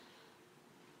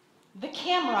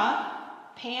camera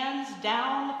pans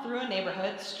down through a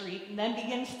neighborhood street and then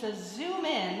begins to zoom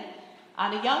in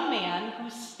on a young man who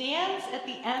stands at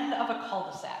the end of a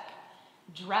cul-de-sac,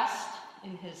 dressed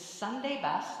in his Sunday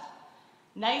best,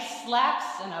 nice slacks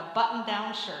and a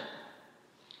button-down shirt.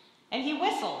 And he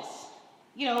whistles.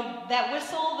 You know, that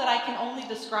whistle that I can only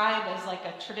describe as like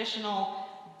a traditional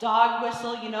dog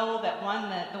whistle, you know,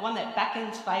 the one that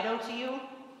beckons Fido to you.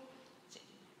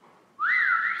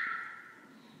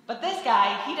 But this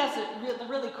guy, he does it the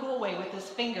really cool way with his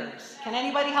fingers. Can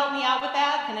anybody help me out with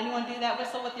that? Can anyone do that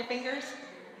whistle with your fingers?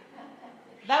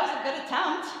 That was a good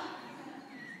attempt.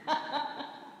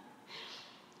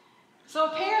 So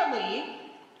apparently,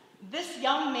 this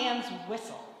young man's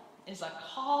whistle is a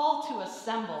call to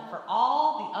assemble for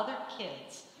all the other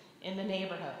kids in the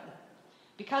neighborhood.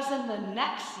 Because in the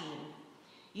next scene,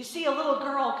 you see a little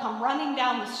girl come running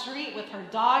down the street with her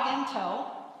dog in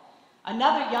tow.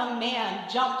 Another young man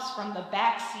jumps from the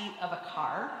back seat of a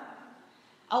car.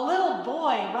 A little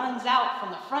boy runs out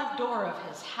from the front door of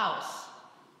his house.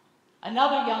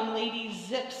 Another young lady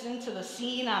zips into the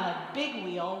scene on a big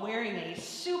wheel wearing a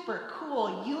super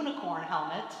cool unicorn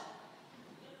helmet.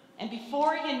 And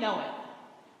before you know it,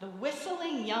 the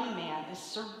whistling young man is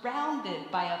surrounded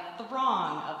by a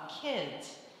throng of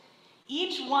kids,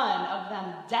 each one of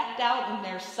them decked out in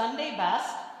their Sunday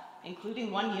best,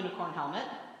 including one unicorn helmet,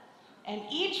 and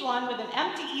each one with an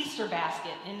empty Easter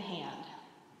basket in hand.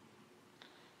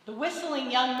 The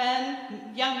whistling young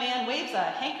man waves a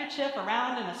handkerchief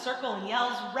around in a circle and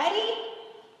yells, "Ready?"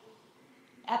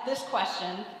 At this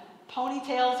question,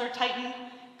 ponytails are tightened,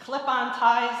 clip-on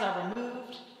ties are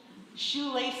removed,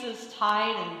 shoelaces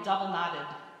tied and double knotted.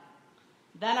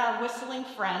 Then our whistling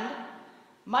friend,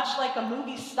 much like a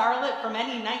movie starlet from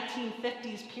any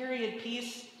 1950s period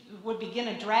piece would begin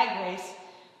a drag race,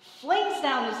 flings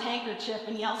down his handkerchief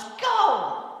and yells,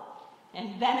 "Go!"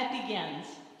 And then it begins,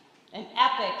 an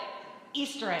epic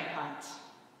Easter egg hunt.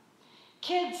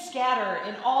 Kids scatter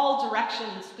in all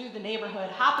directions through the neighborhood,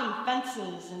 hopping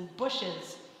fences and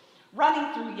bushes,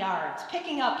 running through yards,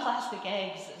 picking up plastic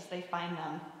eggs as they find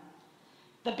them.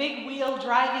 The big wheel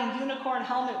driving unicorn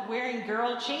helmet wearing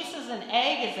girl chases an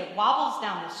egg as it wobbles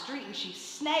down the street and she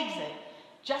snags it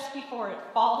just before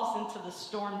it falls into the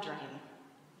storm drain.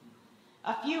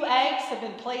 A few eggs have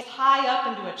been placed high up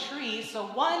into a tree, so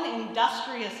one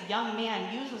industrious young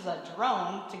man uses a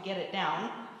drone to get it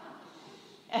down.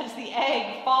 As the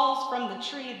egg falls from the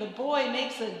tree, the boy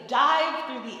makes a dive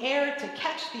through the air to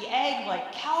catch the egg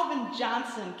like Calvin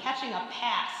Johnson catching a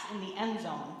pass in the end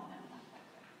zone.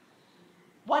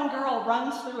 One girl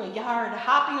runs through a yard,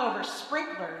 hopping over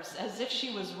sprinklers as if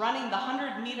she was running the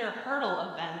 100-meter hurdle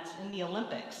event in the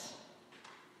Olympics.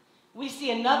 We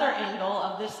see another angle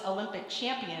of this Olympic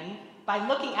champion by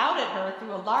looking out at her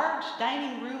through a large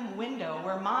dining room window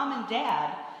where Mom and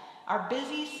Dad are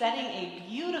busy setting a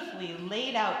beautifully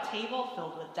laid out table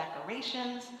filled with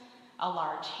decorations, a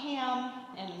large ham,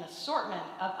 and an assortment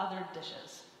of other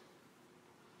dishes.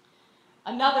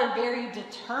 Another very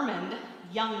determined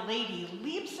young lady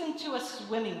leaps into a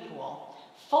swimming pool,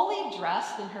 fully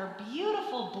dressed in her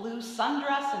beautiful blue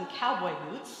sundress and cowboy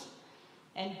boots,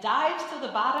 and dives to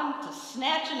the bottom to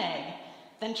snatch an egg,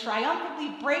 then triumphantly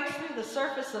breaks through the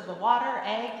surface of the water,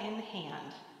 egg in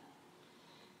hand.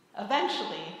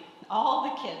 Eventually, all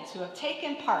the kids who have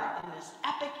taken part in this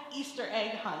epic Easter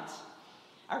egg hunt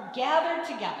are gathered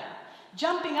together,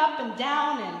 jumping up and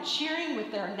down and cheering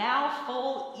with their now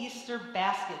full Easter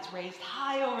baskets raised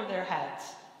high over their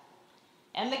heads.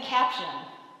 And the caption,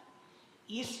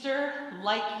 "Easter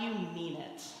like you mean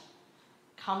it,"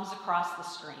 comes across the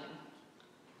screen,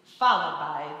 followed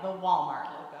by the Walmart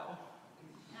logo.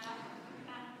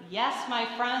 Yes, my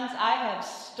friends, I have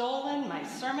stolen my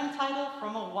sermon title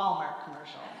from a Walmart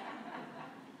commercial.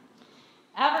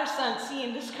 Ever since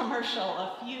seeing this commercial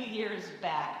a few years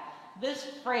back, this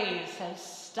phrase has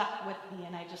stuck with me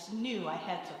and I just knew I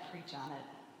had to preach on it.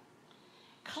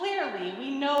 Clearly,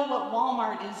 we know what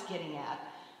Walmart is getting at.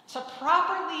 To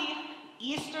properly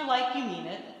Easter like you mean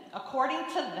it, according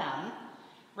to them,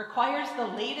 requires the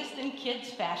latest in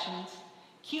kids' fashions,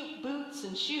 cute boots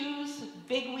and shoes,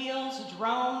 big wheels,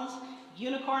 drones,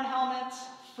 unicorn helmets,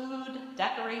 food,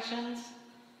 decorations.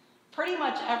 Pretty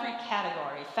much every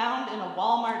category found in a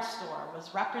Walmart store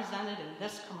was represented in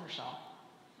this commercial.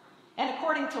 And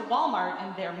according to Walmart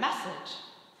and their message,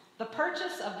 the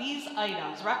purchase of these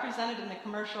items represented in the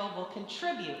commercial will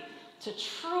contribute to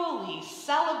truly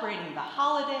celebrating the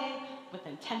holiday with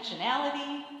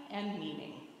intentionality and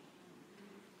meaning.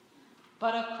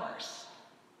 But of course,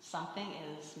 something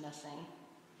is missing.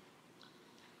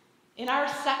 In our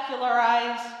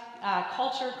secularized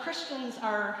culture, Christians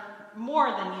are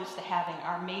more than used to having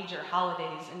our major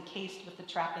holidays encased with the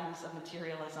trappings of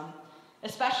materialism,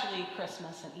 especially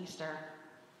Christmas and Easter.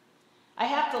 I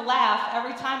have to laugh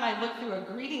every time I look through a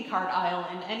greeting card aisle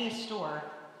in any store.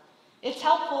 It's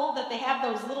helpful that they have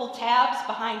those little tabs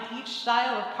behind each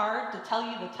style of card to tell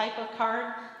you the type of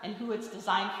card and who it's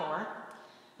designed for.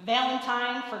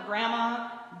 Valentine for grandma,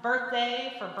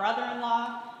 birthday for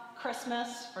brother-in-law,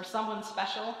 Christmas for someone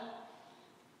special.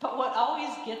 But what always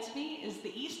gets me is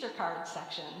the Easter card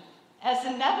section, as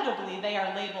inevitably they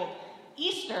are labeled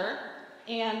Easter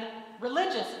and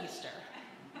religious Easter.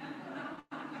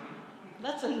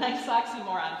 That's a nice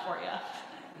oxymoron for you.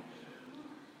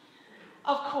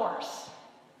 Of course,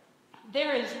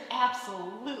 there is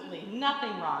absolutely nothing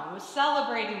wrong with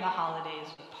celebrating the holidays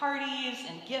with parties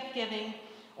and gift giving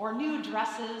or new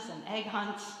dresses and egg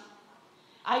hunts.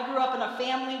 I grew up in a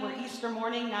family where Easter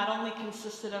morning not only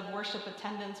consisted of worship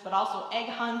attendance, but also egg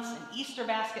hunts and Easter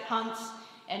basket hunts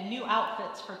and new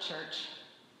outfits for church.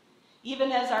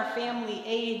 Even as our family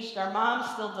aged, our mom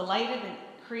still delighted in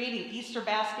creating Easter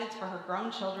baskets for her grown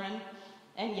children,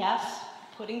 and yes,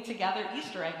 putting together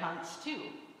Easter egg hunts too.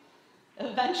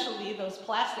 Eventually, those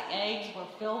plastic eggs were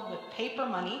filled with paper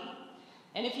money,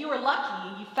 and if you were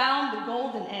lucky, you found the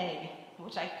golden egg,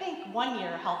 which I think one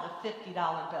year held a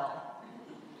 $50 bill.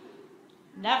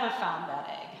 Never found that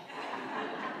egg.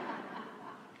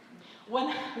 When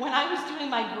I was doing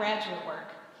my graduate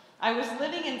work, I was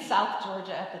living in South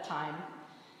Georgia at the time,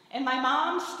 and my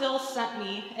mom still sent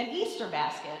me an Easter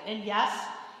basket, and yes,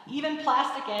 even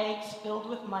plastic eggs filled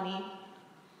with money.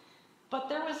 But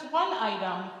there was one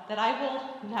item that I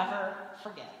will never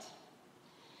forget.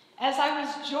 As I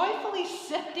was joyfully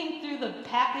sifting through the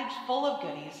package full of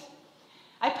goodies,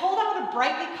 I pulled out a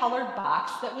brightly colored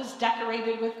box that was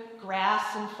decorated with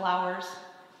grass and flowers,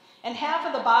 and half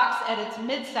of the box at its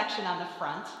midsection on the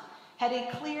front had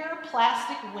a clear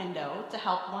plastic window to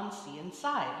help one see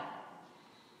inside.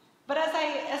 But as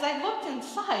I looked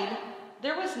inside,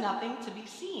 there was nothing to be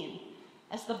seen,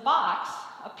 as the box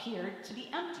appeared to be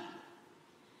empty.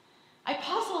 I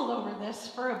puzzled over this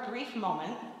for a brief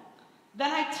moment,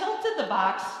 then I tilted the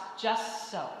box just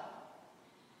so.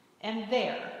 And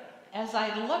there, as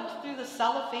I looked through the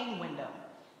cellophane window,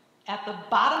 at the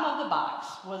bottom of the box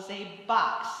was a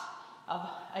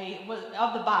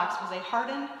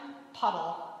hardened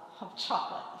puddle of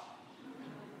chocolate.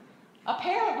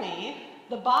 Apparently,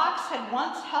 the box had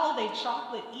once held a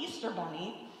chocolate Easter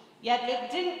bunny, yet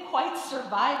it didn't quite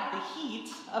survive the heat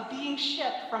of being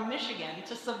shipped from Michigan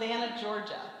to Savannah,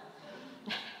 Georgia.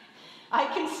 I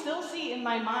can still see in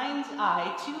my mind's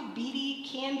eye two beady,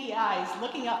 candy eyes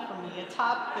looking up from me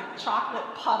atop the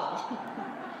chocolate puddle.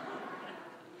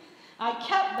 I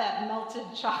kept that melted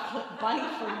chocolate bunny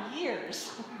for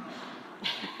years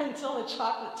until the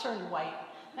chocolate turned white.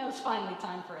 It was finally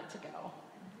time for it to go.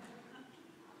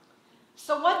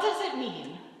 So what does it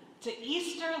mean to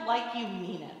Easter like you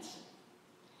mean it?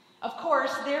 Of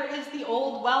course, there is the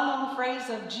old well-known phrase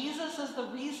of Jesus is the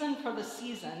reason for the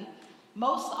season,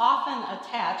 most often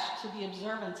attached to the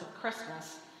observance of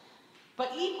Christmas,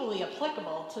 but equally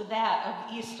applicable to that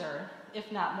of Easter,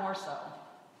 if not more so.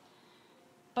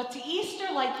 But to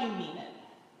Easter like you mean it,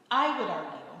 I would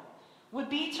argue, would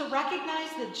be to recognize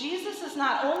that Jesus is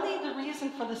not only the reason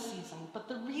for the season, but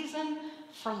the reason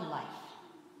for life.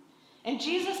 And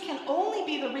Jesus can only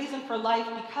be the reason for life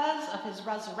because of his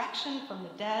resurrection from the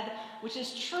dead, which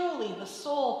is truly the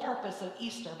sole purpose of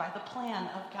Easter by the plan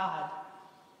of God.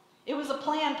 It was a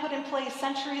plan put in place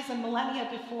centuries and millennia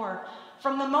before,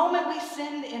 from the moment we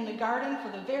sinned in the garden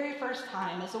for the very first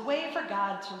time, as a way for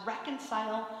God to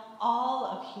reconcile all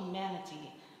of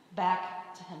humanity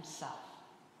back to himself.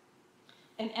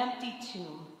 An empty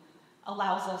tomb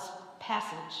allows us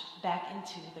passage back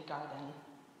into the garden.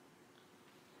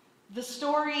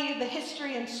 The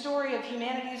history and story of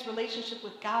humanity's relationship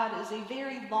with God is a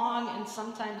very long and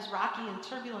sometimes rocky and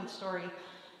turbulent story,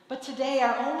 but today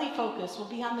our only focus will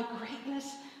be on the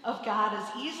greatness of God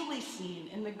as easily seen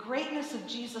in the greatness of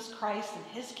Jesus Christ and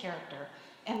his character,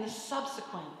 and the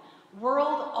subsequent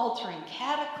world-altering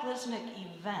cataclysmic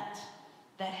event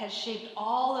that has shaped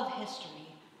all of history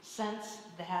since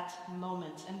that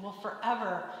moment and will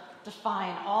forever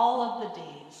define all of the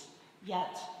days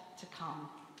yet to come.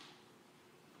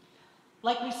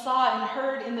 Like we saw and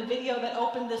heard in the video that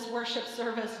opened this worship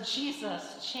service,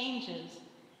 Jesus changes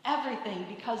everything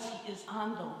because he is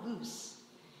on the loose.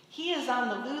 He is on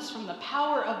the loose from the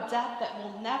power of death that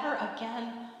will never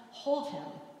again hold him.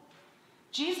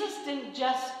 Jesus didn't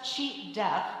just cheat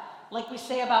death like we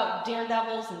say about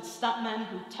daredevils and stuntmen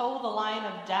who toe the line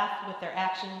of death with their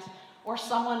actions, or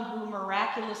someone who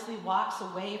miraculously walks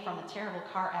away from a terrible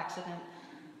car accident.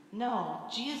 No,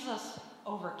 Jesus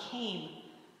overcame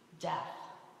death.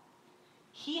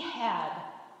 He had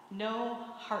no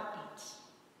heartbeats.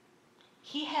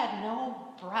 He had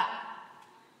no breath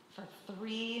for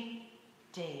 3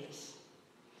 days,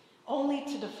 only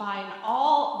to define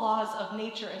all laws of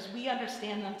nature as we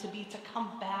understand them to be, to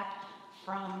come back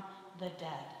from the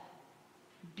dead.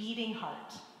 Beating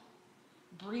heart,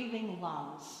 breathing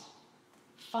lungs,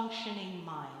 functioning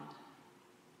mind.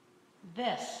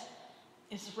 This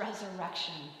is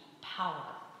resurrection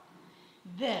power.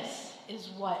 This is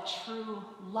what true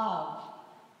love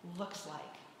looks like.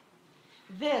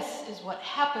 This is what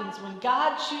happens when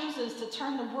God chooses to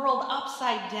turn the world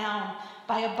upside down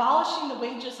by abolishing the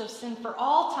wages of sin for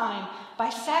all time, by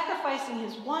sacrificing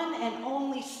his one and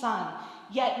only Son,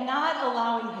 yet not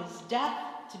allowing his death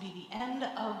to be the end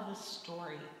of the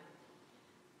story.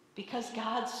 Because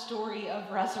God's story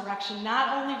of resurrection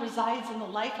not only resides in the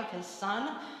life of his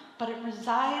Son, but it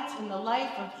resides in the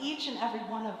life of each and every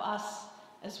one of us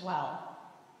as well.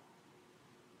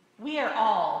 We are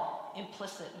all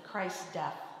implicit in Christ's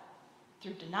death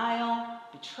through denial,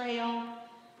 betrayal,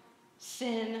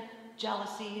 sin,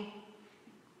 jealousy.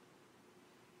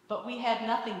 But we had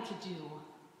nothing to do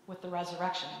with the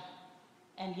resurrection,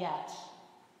 and yet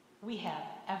we have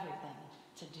everything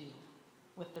to do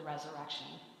with the resurrection.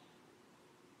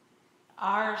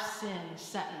 Our sin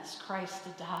sentenced Christ to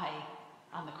die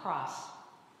on the cross,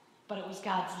 but it was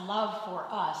God's love for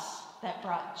us that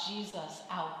brought Jesus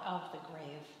out of the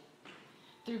grave.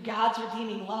 Through God's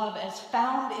redeeming love, as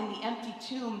found in the empty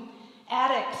tomb,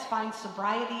 addicts find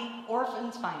sobriety,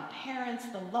 orphans find parents,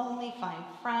 the lonely find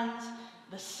friends,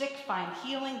 the sick find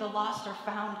healing, the lost are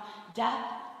found. Death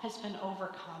has been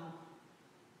overcome.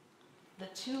 The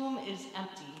tomb is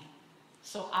empty,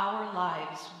 so our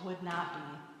lives would not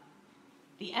be.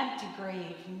 The empty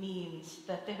grave means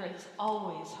that there is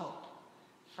always hope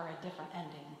for a different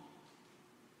ending.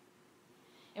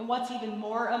 And what's even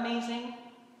more amazing,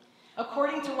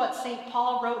 according to what St.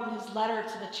 Paul wrote in his letter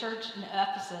to the church in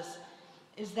Ephesus,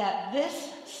 is that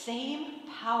this same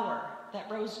power that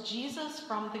rose Jesus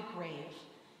from the grave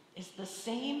is the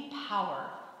same power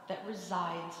that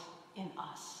resides in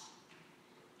us.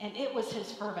 And it was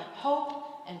his fervent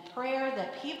hope and prayer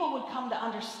that people would come to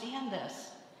understand this.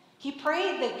 He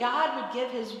prayed that God would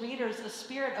give his readers a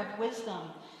spirit of wisdom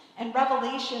and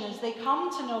revelation as they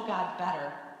come to know God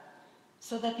better,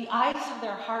 so that the eyes of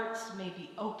their hearts may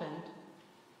be opened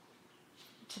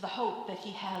to the hope that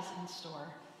he has in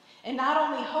store. And not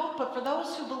only hope, but for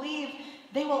those who believe,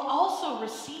 they will also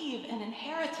receive an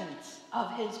inheritance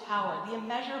of his power, the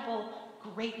immeasurable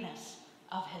greatness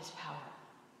of his power.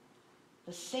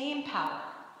 The same power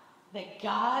that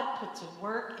God put to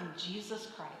work in Jesus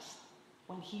Christ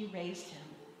when he raised him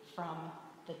from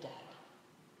the dead.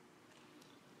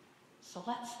 So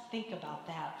let's think about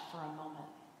that for a moment.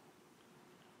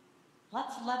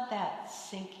 Let's let that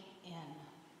sink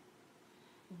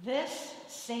in. This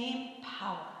same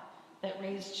power that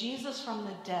raised Jesus from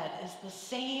the dead is the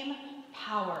same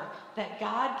power that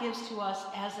God gives to us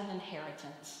as an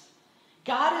inheritance.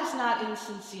 God is not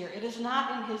insincere. It is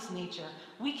not in his nature.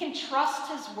 We can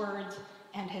trust his words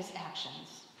and his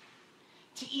actions.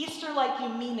 To Easter like you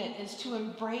mean it is to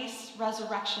embrace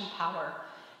resurrection power.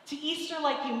 To Easter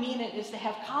like you mean it is to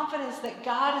have confidence that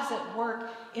God is at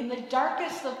work in the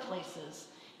darkest of places,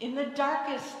 in the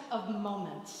darkest of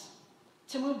moments,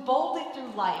 to move boldly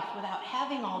through life without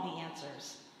having all the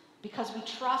answers, because we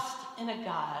trust in a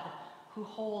God who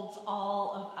holds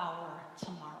all of our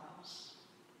tomorrows.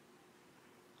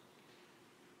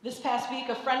 This past week,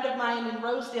 a friend of mine in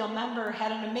Rosedale, Member,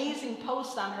 had an amazing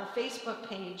post on her Facebook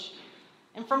page.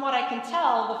 And from what I can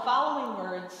tell, the following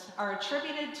words are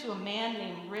attributed to a man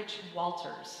named Rich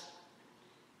Walters.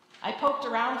 I poked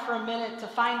around for a minute to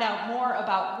find out more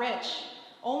about Rich,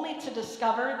 only to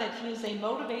discover that he is a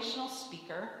motivational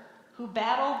speaker who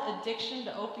battled addiction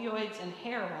to opioids and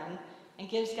heroin and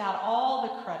gives God all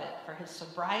the credit for his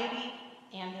sobriety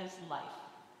and his life.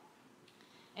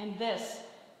 And this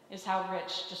is how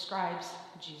Rich describes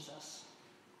Jesus.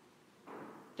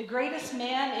 The greatest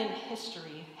man in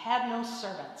history had no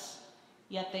servants,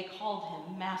 yet they called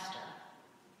him master.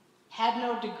 Had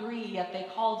no degree, yet they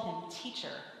called him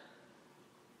teacher.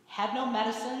 Had no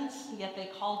medicines, yet they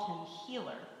called him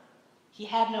healer. He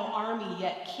had no army,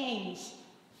 yet kings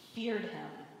feared him.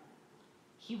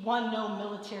 He won no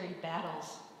military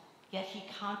battles, yet he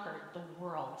conquered the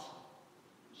world.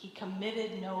 He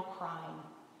committed no crime,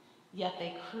 yet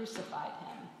they crucified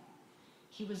him.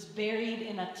 He was buried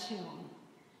in a tomb,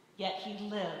 yet he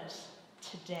lives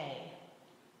today.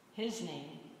 His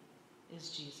name is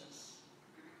Jesus.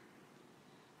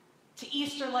 To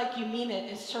Easter like you mean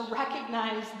it is to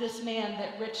recognize this man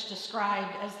that Rich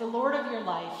described as the Lord of your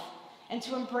life, and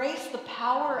to embrace the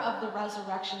power of the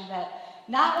resurrection that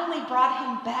not only brought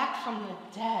him back from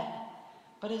the dead,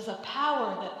 but is a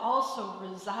power that also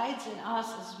resides in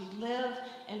us as we live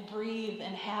and breathe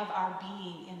and have our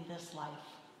being in this life.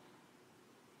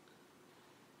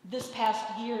 This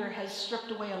past year has stripped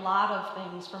away a lot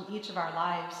of things from each of our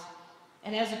lives.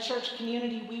 And as a church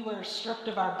community, we were stripped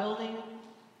of our building,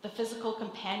 the physical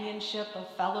companionship of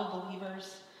fellow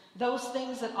believers, those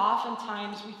things that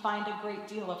oftentimes we find a great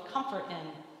deal of comfort in.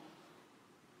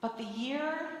 But the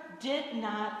year did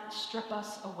not strip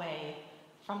us away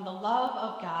from the love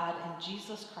of God and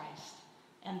Jesus Christ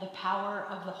and the power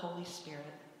of the Holy Spirit.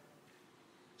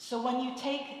 So when you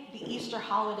take the Easter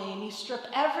holiday and you strip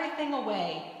everything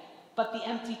away but the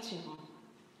empty tomb,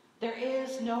 there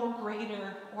is no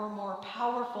greater or more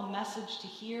powerful message to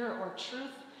hear or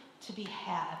truth to be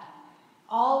had,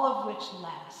 all of which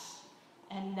lasts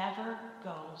and never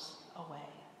goes away.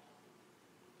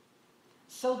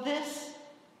 So this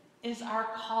is our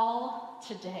call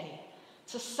today,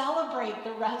 to celebrate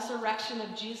the resurrection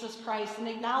of Jesus Christ and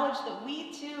acknowledge that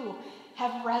we too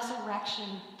have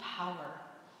resurrection power.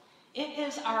 It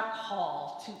is our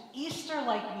call to Easter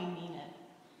like we mean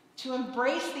it, to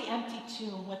embrace the empty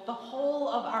tomb with the whole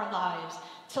of our lives,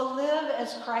 to live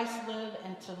as Christ lived,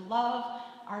 and to love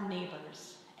our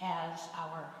neighbors as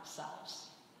ourselves.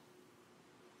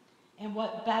 And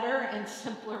what better and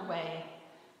simpler way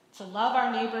to love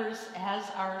our neighbors as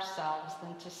ourselves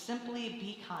than to simply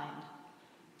be kind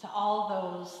to all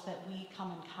those that we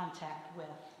come in contact with.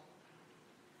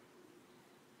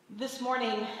 This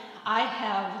morning, I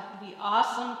have the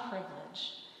awesome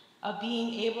privilege of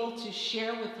being able to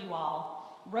share with you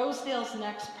all Rosedale's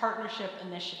next partnership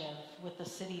initiative with the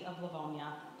city of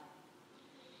Livonia.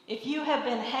 If you have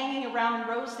been hanging around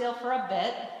Rosedale for a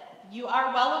bit, you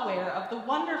are well aware of the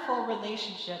wonderful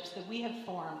relationships that we have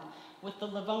formed with the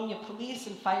Livonia Police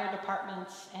and Fire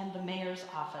Departments and the Mayor's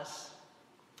Office.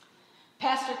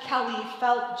 Pastor Kelly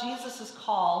felt Jesus'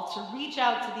 call to reach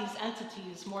out to these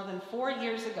entities more than 4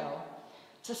 years ago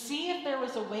to see if there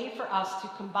was a way for us to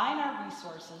combine our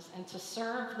resources and to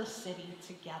serve the city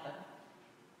together.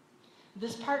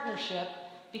 This partnership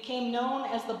became known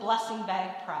as the Blessing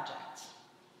Bag Project.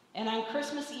 And on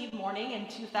Christmas Eve morning in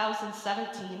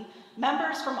 2017,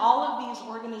 members from all of these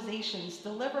organizations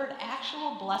delivered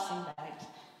actual blessing bags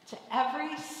to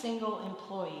every single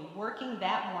employee working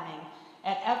that morning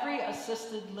at every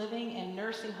assisted living and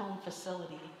nursing home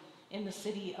facility in the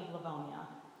city of Livonia.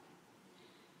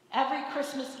 Every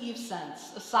Christmas Eve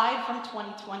since, aside from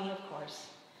 2020, of course,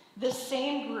 this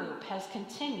same group has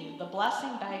continued the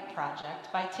Blessing Bag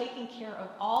Project by taking care of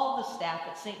all the staff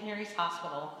at St. Mary's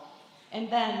Hospital and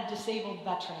then disabled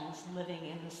veterans living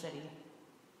in the city.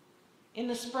 In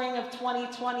the spring of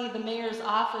 2020, the mayor's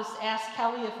office asked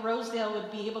Kelly if Rosedale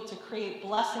would be able to create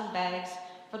blessing bags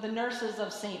for the nurses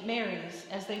of St. Mary's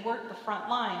as they worked the front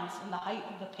lines in the height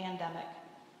of the pandemic.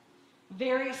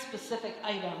 Very specific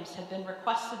items had been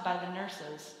requested by the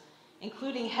nurses,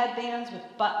 including headbands with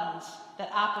buttons that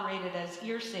operated as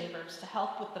ear savers to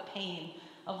help with the pain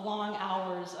of long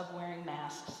hours of wearing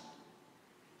masks.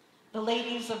 The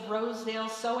ladies of Rosedale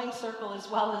Sewing Circle,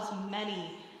 as well as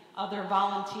many other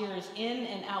volunteers in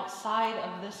and outside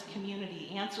of this community,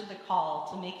 answered the call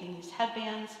to making these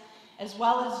headbands, as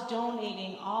well as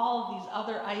donating all these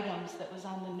other items that was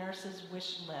on the nurses'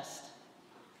 wish list.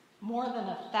 More than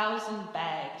 1,000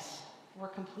 bags were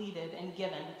completed and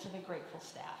given to the grateful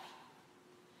staff.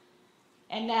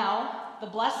 And now, the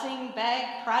Blessing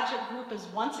Bag Project Group is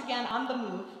once again on the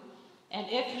move, and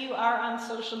if you are on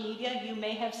social media, you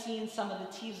may have seen some of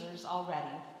the teasers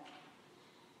already.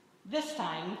 This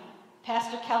time,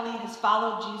 Pastor Kelly has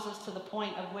followed Jesus to the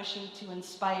point of wishing to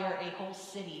inspire a whole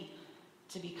city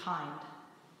to be kind.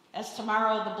 As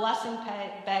tomorrow, the Blessing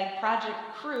Bag Project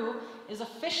crew is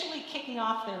officially kicking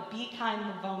off their Be Kind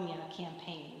Livonia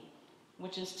campaign,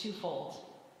 which is twofold.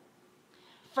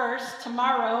 First,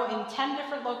 tomorrow in 10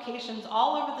 different locations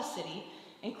all over the city,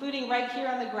 including right here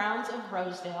on the grounds of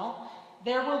Rosedale,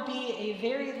 there will be a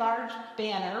very large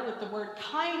banner with the word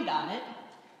kind on it,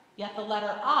 yet the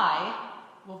letter I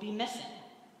will be missing.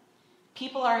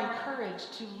 People are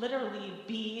encouraged to literally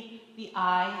be the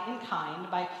I in kind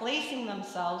by placing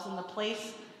themselves in the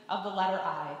place of the letter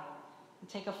I, and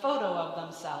take a photo of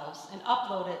themselves and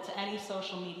upload it to any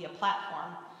social media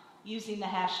platform using the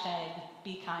hashtag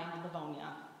BeKindLivonia.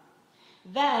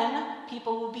 Then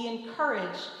people will be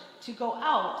encouraged to go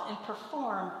out and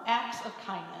perform acts of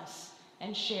kindness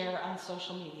and share on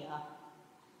social media.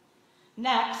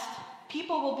 Next,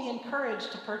 people will be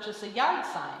encouraged to purchase a yard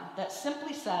sign that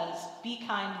simply says, "Be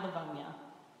kind, Livonia."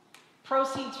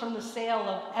 Proceeds from the sale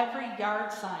of every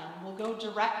yard sign will go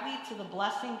directly to the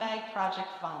Blessing Bag Project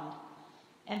Fund.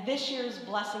 And this year's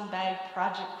Blessing Bag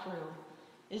Project crew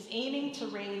is aiming to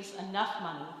raise enough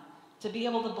money to be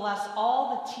able to bless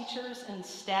all the teachers and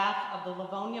staff of the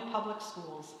Livonia Public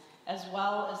Schools, as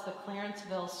well as the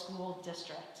Clarenceville School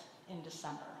District in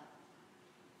December.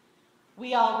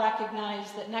 We all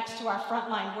recognize that next to our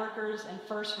frontline workers and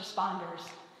first responders,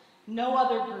 no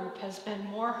other group has been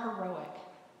more heroic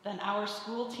than our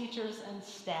school teachers and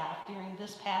staff during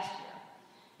this past year,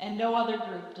 and no other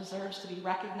group deserves to be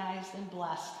recognized and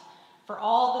blessed for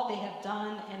all that they have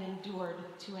done and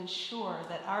endured to ensure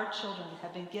that our children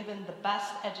have been given the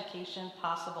best education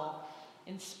possible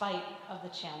in spite of the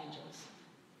challenges.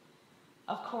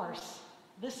 Of course,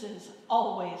 this is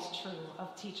always true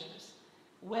of teachers,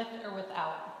 with or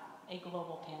without a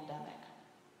global pandemic.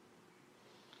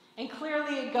 And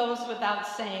clearly it goes without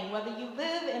saying, whether you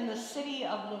live in the city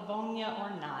of Livonia or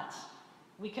not,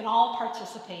 we can all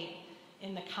participate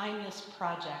in the Kindness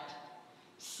Project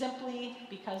simply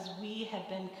because we have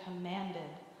been commanded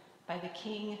by the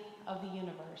King of the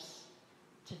universe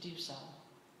to do so.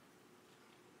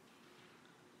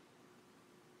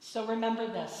 So remember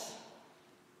this: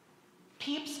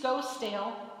 Peeps go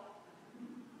stale,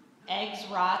 eggs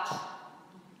rot,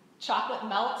 chocolate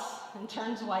melts and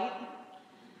turns white,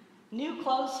 new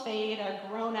clothes fade, are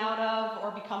grown out of, or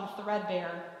become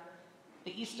threadbare.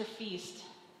 The Easter feast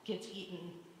gets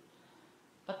eaten,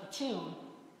 but the tomb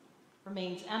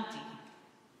remains empty.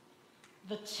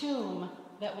 The tomb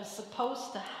that was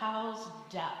supposed to house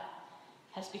death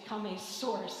has become a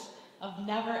source of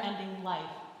never-ending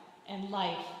life and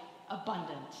life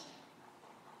abundant.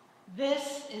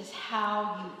 This is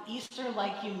how you Easter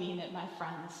like you mean it, my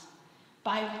friends.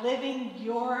 By living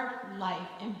your life,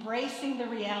 embracing the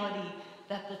reality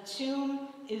that the tomb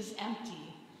is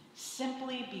empty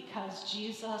simply because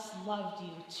Jesus loved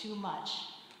you too much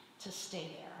to stay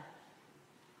there.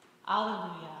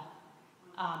 Alleluia.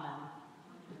 Amen.